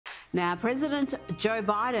Now, President Joe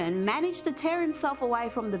Biden managed to tear himself away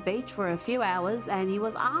from the beach for a few hours, and he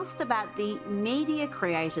was asked about the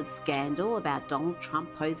media-created scandal about Donald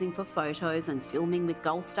Trump posing for photos and filming with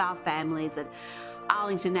Gold Star families at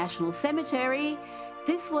Arlington National Cemetery.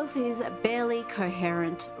 This was his barely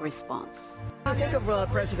coherent response. What do you think of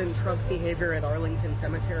President Trump's behavior at Arlington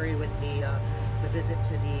Cemetery with the visit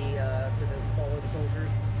to the fallen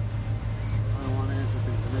soldiers? I don't want to answer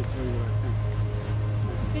things. I may tell you what I think.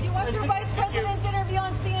 Did you watch your vice president's interview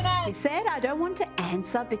on CNN? He said, "I don't want to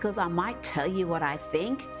answer because I might tell you what I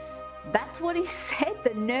think." That's what he said.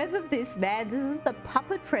 The nerve of this man. This is the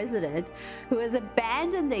puppet president who has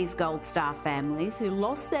abandoned these Gold Star families who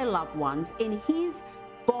lost their loved ones in his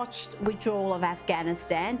botched withdrawal of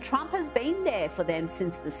Afghanistan. Trump has been there for them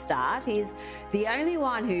since the start. He's the only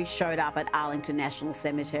one who showed up at Arlington National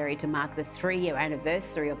Cemetery to mark the 3-year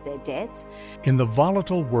anniversary of their deaths. In the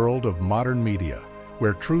volatile world of modern media,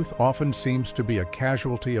 where truth often seems to be a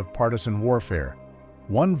casualty of partisan warfare,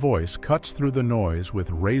 one voice cuts through the noise with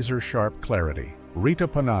razor-sharp clarity. Rita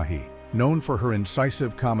Panahi, known for her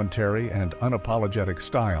incisive commentary and unapologetic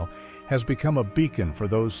style, has become a beacon for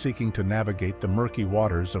those seeking to navigate the murky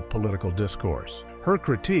waters of political discourse. Her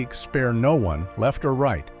critiques spare no one, left or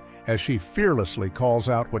right, as she fearlessly calls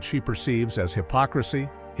out what she perceives as hypocrisy,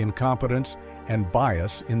 incompetence, and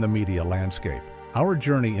bias in the media landscape. Our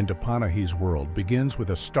journey into Panahi's world begins with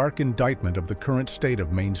a stark indictment of the current state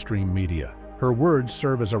of mainstream media. Her words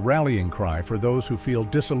serve as a rallying cry for those who feel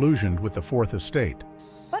disillusioned with the Fourth Estate.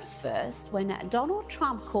 But first, when Donald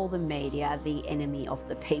Trump called the media the enemy of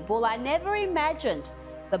the people, I never imagined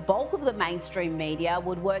the bulk of the mainstream media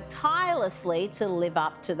would work tirelessly to live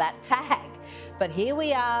up to that tag. But here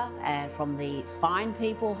we are, and from the Fine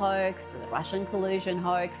People hoax to the Russian collusion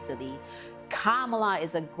hoax to the Kamala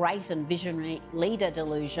is a great and visionary leader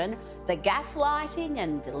delusion, the gaslighting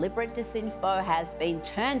and deliberate disinfo has been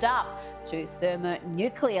turned up to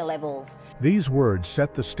thermonuclear levels. These words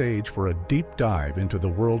set the stage for a deep dive into the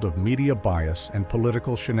world of media bias and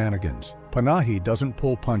political shenanigans. Panahi doesn't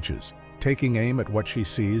pull punches, taking aim at what she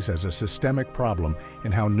sees as a systemic problem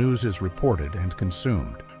in how news is reported and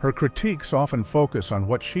consumed. Her critiques often focus on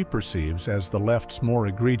what she perceives as the left's more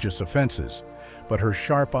egregious offenses, but her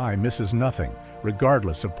sharp eye misses nothing,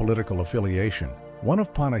 regardless of political affiliation. One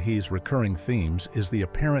of Panahi's recurring themes is the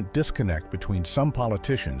apparent disconnect between some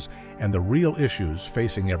politicians and the real issues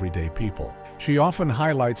facing everyday people. She often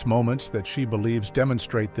highlights moments that she believes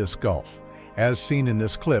demonstrate this gulf, as seen in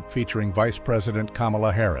this clip featuring Vice President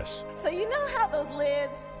Kamala Harris. So you know how those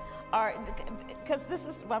lids are, because this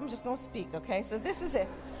is, well, I'm just going to speak, okay? So this is it.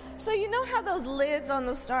 So you know how those lids on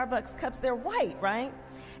those Starbucks cups, they're white, right?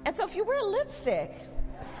 And so if you wear lipstick,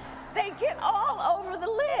 they get all over the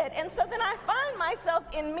lid. And so then I find myself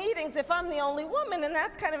in meetings if I'm the only woman, and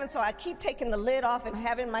that's kind of, and so I keep taking the lid off and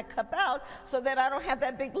having my cup out so that I don't have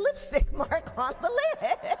that big lipstick mark on the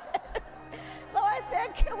lid. So I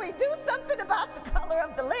said, can we do something about the color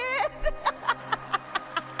of the lid?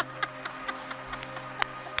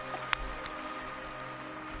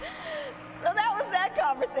 So that was that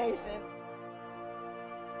conversation.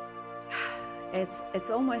 It's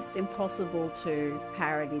almost impossible to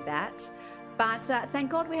parody that, but thank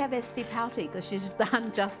God we have Esti Pouty because she's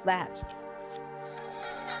done just that.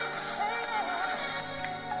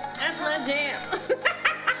 That's my jam.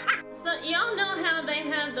 So y'all know how they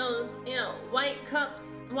have those, white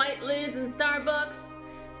cups, white lids in Starbucks,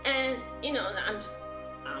 and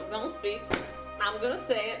I'm gonna speak. I'm gonna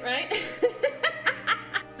say it, right?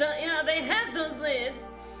 So they have those lids.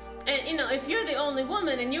 And if you're the only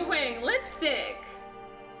woman and you're wearing lipstick,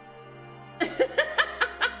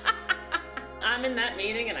 I'm in that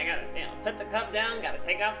meeting and I gotta, put the cup down, gotta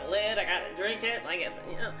take off the lid, I gotta drink it, like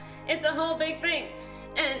it's a whole big thing.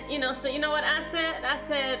 And so you know what I said? I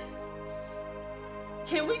said,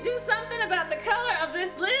 can we do something about the color of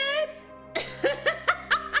this lid?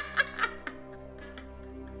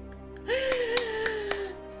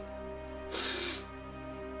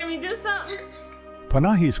 Can we do something?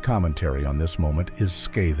 Panahi's commentary on this moment is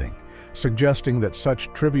scathing, suggesting that such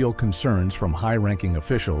trivial concerns from high-ranking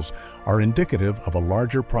officials are indicative of a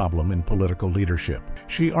larger problem in political leadership.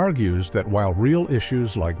 She argues that while real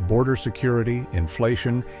issues like border security,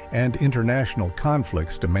 inflation, and international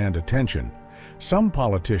conflicts demand attention, some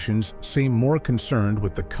politicians seem more concerned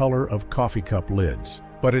with the color of coffee cup lids.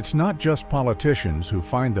 But it's not just politicians who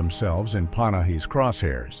find themselves in Panahi's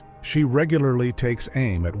crosshairs. She regularly takes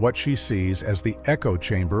aim at what she sees as the echo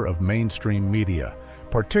chamber of mainstream media,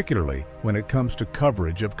 particularly when it comes to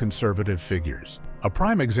coverage of conservative figures. A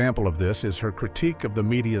prime example of this is her critique of the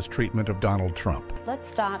media's treatment of Donald Trump. Let's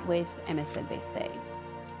start with MSNBC.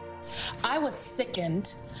 I was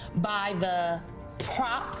sickened by the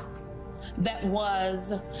prop that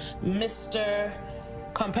was Mr.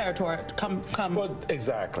 Comparator. Well,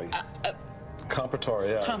 exactly. Comparator,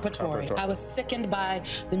 yeah. Comparator. I was sickened by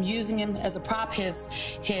them using him as a prop, his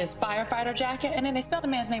firefighter jacket, and then they spelled the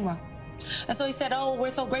man's name wrong. And so he said, oh,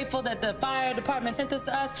 we're so grateful that the fire department sent this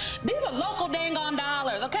to us. These are local dang on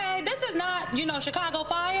dollars, okay? This is not, you know, Chicago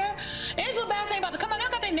Fire. Angela Bass ain't about to come on. They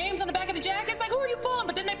got their names on the back of the jacket. It's like, who are you fooling?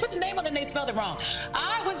 But then they put the name on it and they spelled it wrong.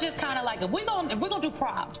 I was just kind of like, if we're gonna do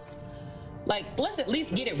props, like, let's at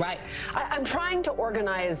least get it right. I'm trying to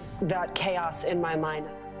organize that chaos in my mind.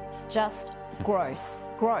 Just gross.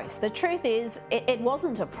 The truth is, it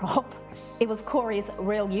wasn't a prop. It was Corey's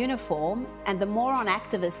real uniform, and the moron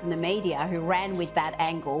activists in the media who ran with that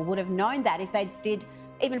angle would have known that if they did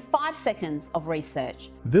even 5 seconds of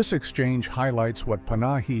research. This exchange highlights what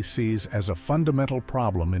Panahi sees as a fundamental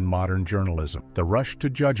problem in modern journalism: the rush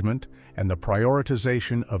to judgment and the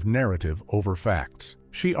prioritization of narrative over facts.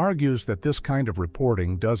 She argues that this kind of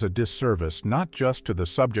reporting does a disservice not just to the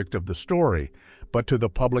subject of the story, but to the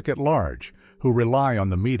public at large, who rely on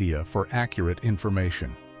the media for accurate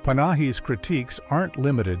information. Panahi's critiques aren't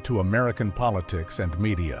limited to American politics and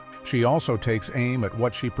media. She also takes aim at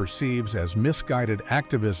what she perceives as misguided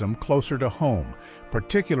activism closer to home,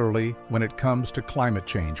 particularly when it comes to climate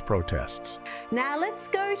change protests. Now let's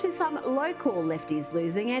go to some local lefties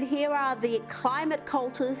losing, and here are the climate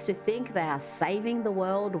cultists who think they are saving the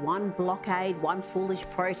world one blockade, one foolish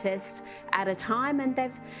protest at a time, and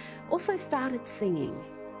they've also started singing.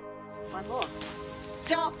 One more.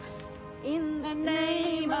 Stop in the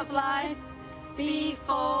name of life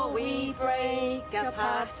before we break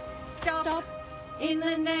apart. Stop in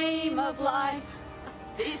the name of life.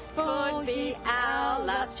 This could be our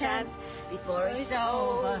last chance before it's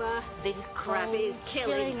over. This crap is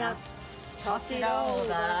killing us. Toss it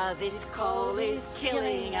over. This coal is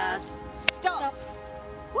killing us. Stop.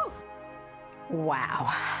 Woo.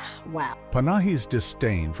 Wow. Panahi's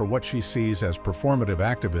disdain for what she sees as performative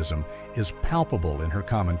activism is palpable in her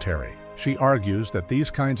commentary. She argues that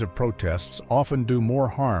these kinds of protests often do more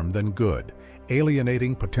harm than good,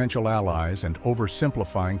 alienating potential allies and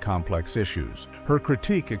oversimplifying complex issues. Her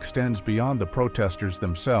critique extends beyond the protesters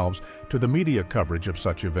themselves to the media coverage of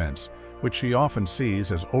such events, which she often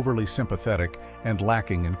sees as overly sympathetic and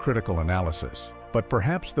lacking in critical analysis. But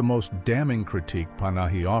perhaps the most damning critique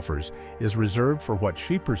Panahi offers is reserved for what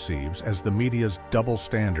she perceives as the media's double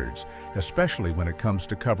standards, especially when it comes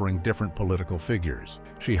to covering different political figures.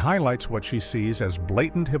 She highlights what she sees as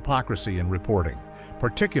blatant hypocrisy in reporting,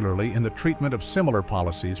 particularly in the treatment of similar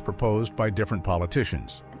policies proposed by different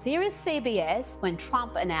politicians. So here is CBS. When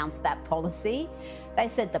Trump announced that policy, they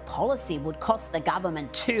said the policy would cost the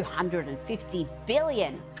government $250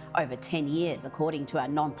 billion over 10 years, according to our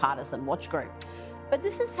nonpartisan watch group. But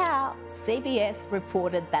this is how CBS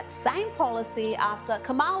reported that same policy after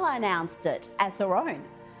Kamala announced it as her own.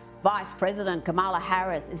 Vice President Kamala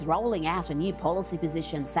Harris is rolling out a new policy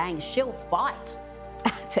position saying she'll fight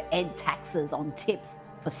to end taxes on tips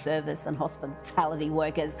for service and hospitality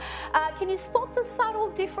workers. Can you spot the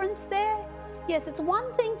subtle difference there? Yes, it's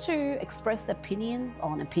one thing to express opinions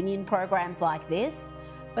on opinion programs like this,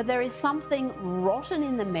 but there is something rotten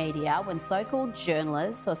in the media when so-called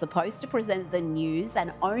journalists who are supposed to present the news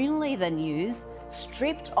and only the news,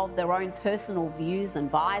 stripped of their own personal views and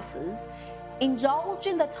biases, indulge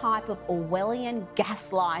in the type of Orwellian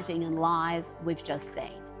gaslighting and lies we've just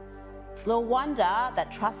seen. It's little wonder that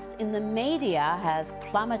trust in the media has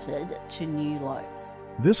plummeted to new lows.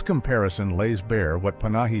 This comparison lays bare what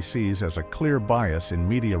Panahi sees as a clear bias in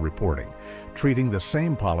media reporting, treating the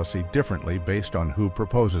same policy differently based on who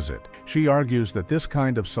proposes it. She argues that this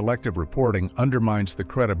kind of selective reporting undermines the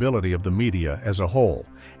credibility of the media as a whole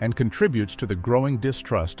and contributes to the growing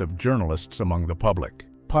distrust of journalists among the public.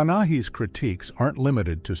 Panahi's critiques aren't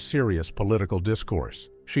limited to serious political discourse.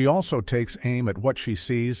 She also takes aim at what she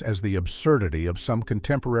sees as the absurdity of some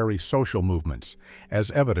contemporary social movements,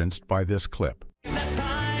 as evidenced by this clip.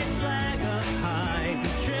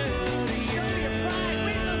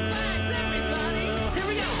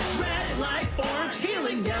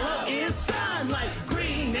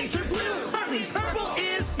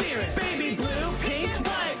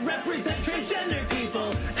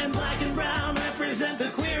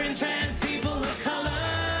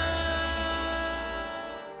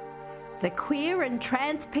 The queer and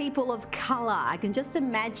trans people of colour. I can just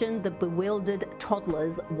imagine the bewildered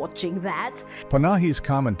toddlers watching that. Panahi's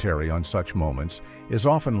commentary on such moments is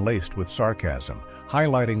often laced with sarcasm,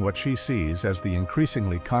 highlighting what she sees as the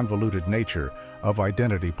increasingly convoluted nature of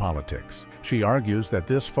identity politics. She argues that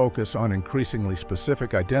this focus on increasingly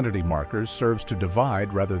specific identity markers serves to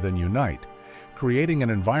divide rather than unite, creating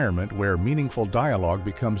an environment where meaningful dialogue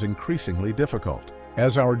becomes increasingly difficult.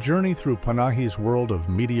 As our journey through Panahi's world of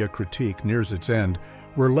media critique nears its end,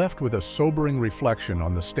 we're left with a sobering reflection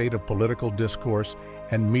on the state of political discourse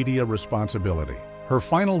and media responsibility. Her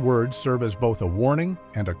final words serve as both a warning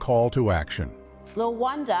and a call to action. It's no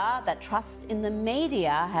wonder that trust in the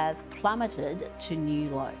media has plummeted to new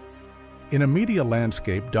lows. In a media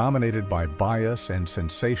landscape dominated by bias and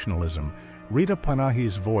sensationalism, Rita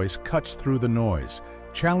Panahi's voice cuts through the noise,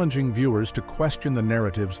 challenging viewers to question the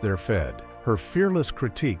narratives they're fed. Her fearless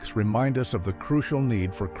critiques remind us of the crucial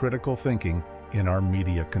need for critical thinking in our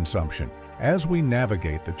media consumption. As we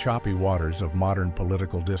navigate the choppy waters of modern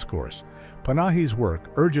political discourse, Panahi's work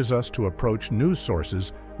urges us to approach news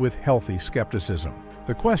sources with healthy skepticism.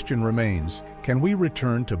 The question remains, can we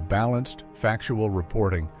return to balanced, factual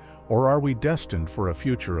reporting, or are we destined for a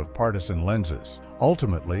future of partisan lenses?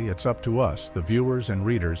 Ultimately, it's up to us, the viewers and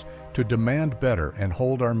readers, to demand better and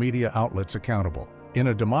hold our media outlets accountable. In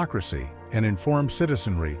a democracy, an informed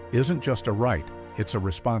citizenry isn't just a right, it's a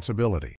responsibility.